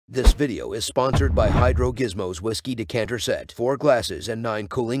This video is sponsored by Hydro Gizmo's Whiskey Decanter Set. 4 glasses and 9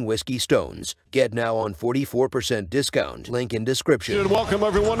 cooling whiskey stones. Get now on 44% discount. Link in description. And welcome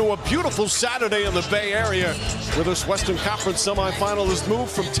everyone to a beautiful Saturday in the Bay Area, where this Western Conference semifinal has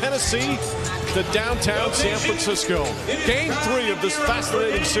moved from Tennessee to downtown San Francisco. Game 3 of this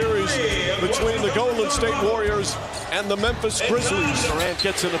fascinating series between the Golden State Warriors and the Memphis Grizzlies. Durant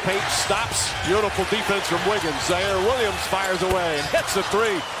gets in the paint, stops. Beautiful defense from Wiggins. Zaire Williams fires away and hits the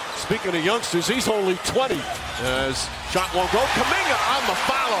 3. Speaking of youngsters, he's only 20. As shot won't go. Kuminga on the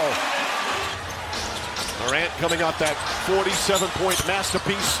follow. Durant coming off that 47-point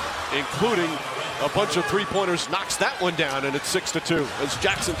masterpiece, including a bunch of three-pointers, knocks that one down, and it's 6-2 as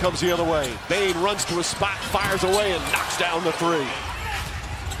Jackson comes the other way. Bane runs to a spot, fires away, and knocks down the 3.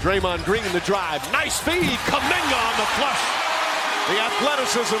 Draymond Green the drive. Nice feed. Kuminga on the flush. The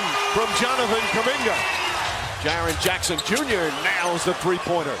athleticism from Jonathan Kuminga. Jaren Jackson Jr. nails the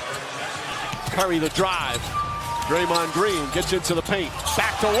three-pointer. Curry the drive. Draymond Green gets into the paint.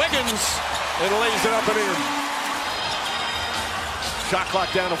 Back to Wiggins and lays it up and in. Shot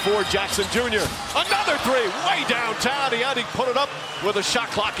clock down to 4. Jackson Jr. Another 3 way downtown. He had to put it up with a shot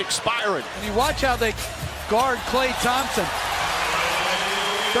clock expiring. And you watch how they guard Klay Thompson.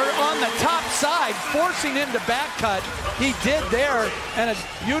 They're on the top side, forcing him to back cut. He did there, and a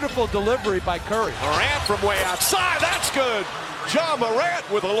beautiful delivery by Curry. Morant from way outside, that's good. Ja Morant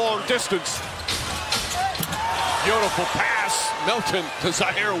with a long distance. Beautiful pass, Milton to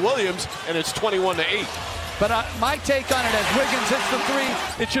Zaire Williams, and it's 21-8. But my take on it, as Wiggins hits the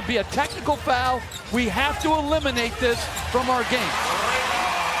 3, it should be a technical foul. We have to eliminate this from our game.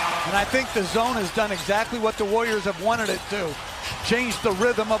 And I think the zone has done exactly what the Warriors have wanted it to. Changed the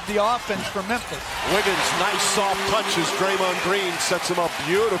rhythm of the offense for Memphis. Wiggins, nice soft touch as Draymond Green sets him up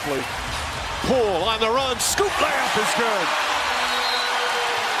beautifully. Poole on the run, scoop layup is good.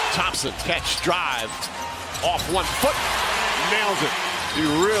 Thompson, catch, drive, off 1 foot, nails it. He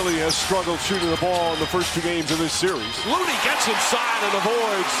really has struggled shooting the ball in the first 2 games of this series. Looney gets inside and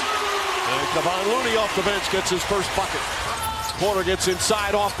avoids. And Kevon Looney off the bench gets his first bucket. Porter gets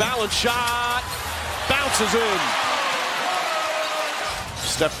inside, off balance shot, bounces in.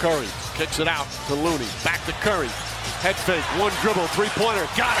 Steph Curry kicks it out to Looney. Back to Curry. Head fake, 1 dribble, 3-pointer.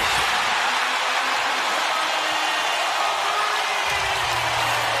 Got it.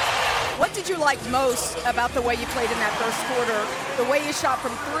 What did you like most about the way you played in that first quarter? The way you shot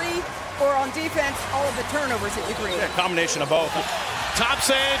from 3, or on defense, all of the turnovers that you created? Yeah, combination of both.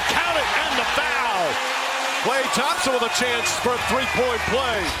 Thompson, count it, and the foul. Klay Thompson with a chance for a 3-point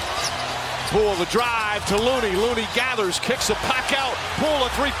play. Poole the drive to Looney. Looney gathers, kicks a puck out. Poole a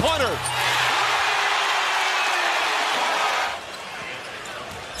 3-pointer.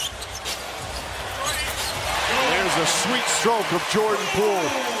 There's a sweet stroke of Jordan Poole.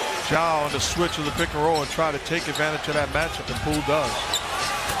 Ja on the switch of the pick and roll and try to take advantage of that matchup, and Poole does.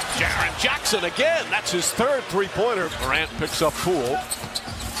 Jaren Jackson again. That's his 3rd 3-pointer. Morant picks up Poole.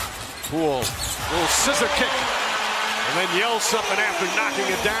 Poole, little scissor kick. And then yells something after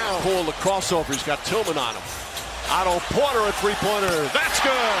knocking it down. Poole the crossover. He's got Tillman on him. Otto Porter a 3-pointer. That's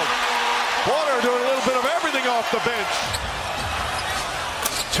good. Porter doing a little bit of everything off the bench.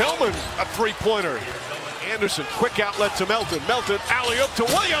 Tillman a 3-pointer. Anderson, quick outlet to Melton. Melton, alley-oop to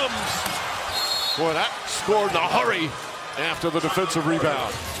Williams. Boy, that scored in a hurry after the defensive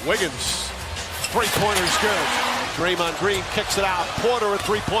rebound. Wiggins, 3-pointer's good. Draymond Green kicks it out. Porter a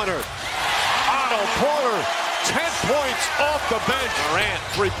 3-pointer. Otto Porter, 10 points off the bench. Morant,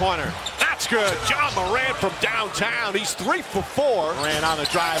 3-pointer. That's good. Ja Morant from downtown. He's 3 for 4. Morant on the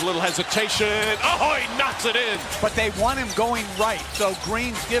drive, little hesitation. Oh, he knocks it in. But they want him going right, so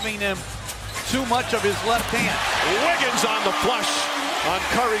Green's giving him too much of his left hand. Wiggins on the flush on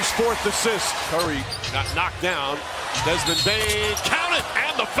Curry's 4th assist. Curry got knocked down. Desmond Bane, count it,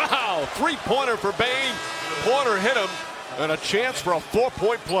 and the foul. 3-pointer for Bane. Porter hit him, and a chance for a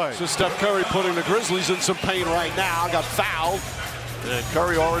 4-point play. So Steph Curry putting the Grizzlies in some pain right now. Got fouled. And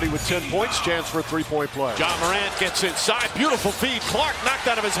Curry already with 10 points, chance for a 3-point play. Ja Morant gets inside. Beautiful feed. Clark knocked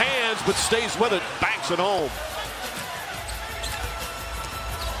out of his hands, but stays with it. Banks it home.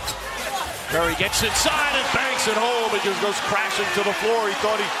 Curry gets inside and banks it home. It just goes crashing to the floor. He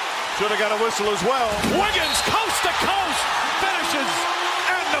thought he should have got a whistle as well. Wiggins, coast to coast, finishes,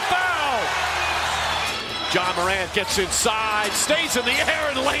 and the foul. Ja Morant gets inside, stays in the air,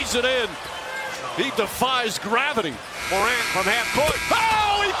 and lays it in. He defies gravity. Morant from half court.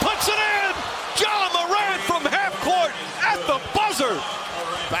 Oh, he puts it in! Ja Morant from half court at the buzzer.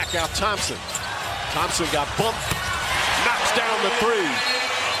 Back out Thompson. Thompson got bumped, knocks down the 3.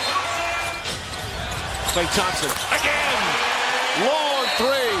 Klay Thompson again. Long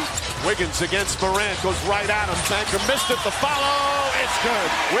 3. Wiggins against Morant, goes right at him. Banker missed it, the follow, it's good.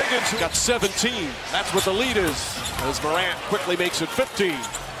 Wiggins got 17, that's what the lead is, as Morant quickly makes it 15.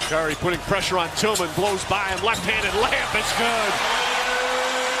 Curry putting pressure on Tillman, blows by him, left-handed layup, it's good.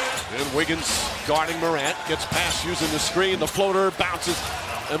 And Wiggins guarding Morant, gets past using the screen, the floater bounces,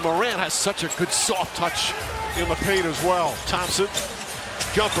 and Morant has such a good soft touch in the paint as well. Thompson,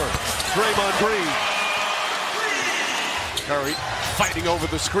 jumper, Draymond Green. Curry fighting over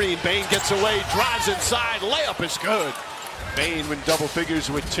the screen, Bane gets away, drives inside, layup is good. Bane in double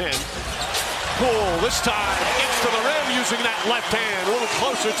figures with 10. Poole this time gets to the rim using that left hand, a little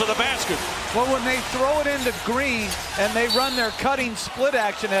closer to the basket. Well, when they throw it into Green and they run their cutting split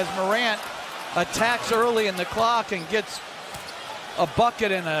action as Morant attacks early in the clock and gets a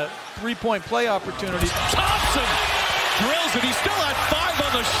bucket and a three-point play opportunity. Thompson drills it. He still had 5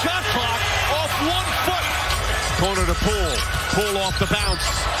 on the shot clock off 1 foot. Corner to Poole. Poole off the bounce.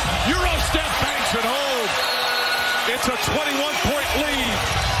 Euro step banks it home. It's a 21-point lead.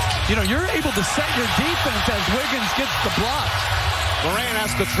 You know, you're able to set your defense as Wiggins gets the block. Morant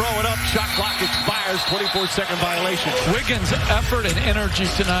has to throw it up. Shot clock expires. 24-second violation. Wiggins' effort and energy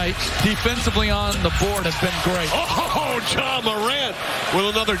tonight defensively on the board has been great. Oh, John Morant with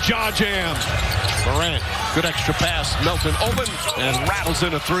another jaw jam. Morant, good extra pass. Melton open and rattles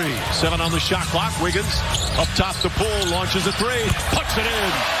in a 3. 7 on the shot clock. Wiggins up top to Poole, launches a 3, puts it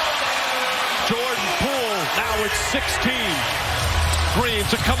in. Jordan Poole now it's 16. Green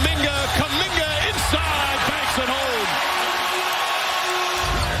to Kuminga. Kuminga inside, banks it home.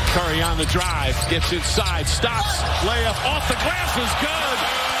 Curry on the drive, gets inside, stops, layup off the glass is good.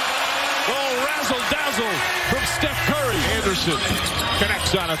 Oh, razzle-dazzle from Steph Curry. Anderson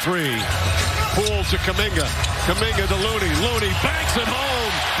connects on a 3. Poole to Kuminga. Kuminga to Looney. Looney banks it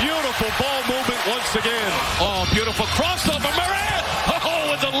home. Beautiful ball movement once again. Oh, beautiful crossover. Morant!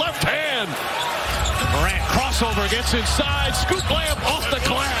 Oh, with the left hand. Morant crossover, gets inside. Scoop layup off the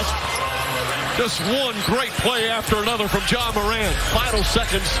glass. Just one great play after another from John Morant. Final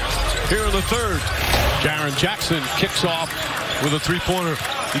seconds here in the third. Jaren Jackson kicks off with a 3-pointer.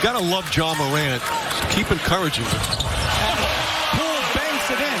 You got to love John Morant. Keep encouraging him. Poole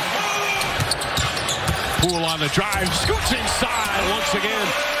banks it in. Poole on the drive, scoots inside once again.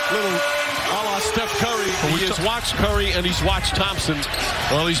 Little a la Steph Curry. He has watched Curry and he's watched Thompson.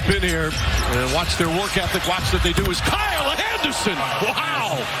 Well, he's been here and watched their work ethic. Watch what they do is Kyle Anderson.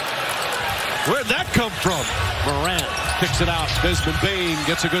 Wow. Where'd that come from? Morant kicks it out. Desmond Bane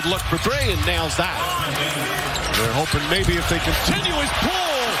gets a good look for 3 and nails that. They're hoping maybe if they continue his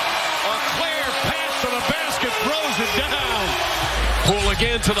pull, a clear pass to the basket, throws it down. Pull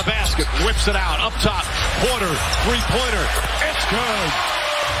again to the basket, whips it out, up top. Porter, 3-pointer. It's good.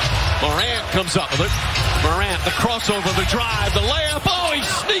 Morant comes up with it. Morant, the crossover, the drive, the layup. Oh, he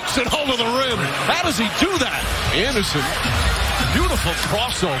sneaks it over the rim. How does he do that? Anderson, beautiful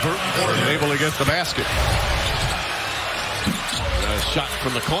crossover. Able to get the basket. Shot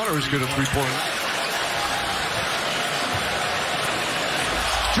from the corner is good, a 3-pointer.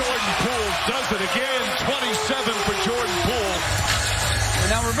 Jordan Poole does it again. 27 for Jordan Poole. And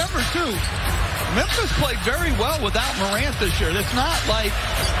now remember, too, Memphis played very well without Morant this year. It's not like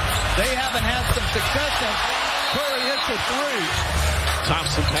they haven't had some success. And Curry hits a 3.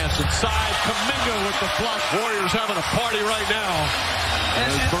 Thompson pass inside. Kuminga with the flush. Warriors having a party right now.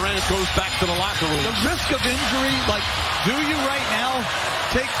 And Morant goes back to the locker room. The risk of injury, like, do you right now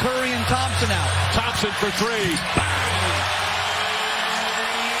take Curry and Thompson out? Thompson for 3. Bang!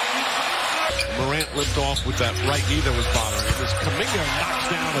 Morant limped off with that right knee that was bothering him. As Kuminga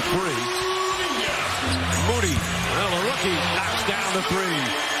knocks down a 3. Moody, well, the rookie, knocks down the 3.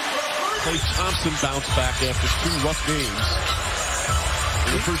 Klay Thompson bounced back after 2 rough games.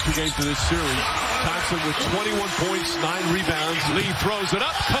 In the first 2 games of this series, Thompson with 21 points, 9 rebounds. Lee throws it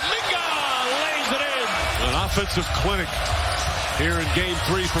up. Kuminga lays it in. An offensive clinic here in Game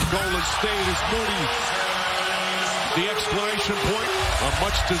 3 from Golden State is Moody. The exclamation point, a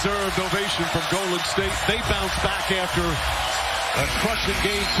much-deserved ovation from Golden State. They bounce back after a crushing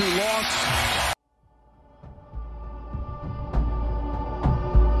Game 2 loss.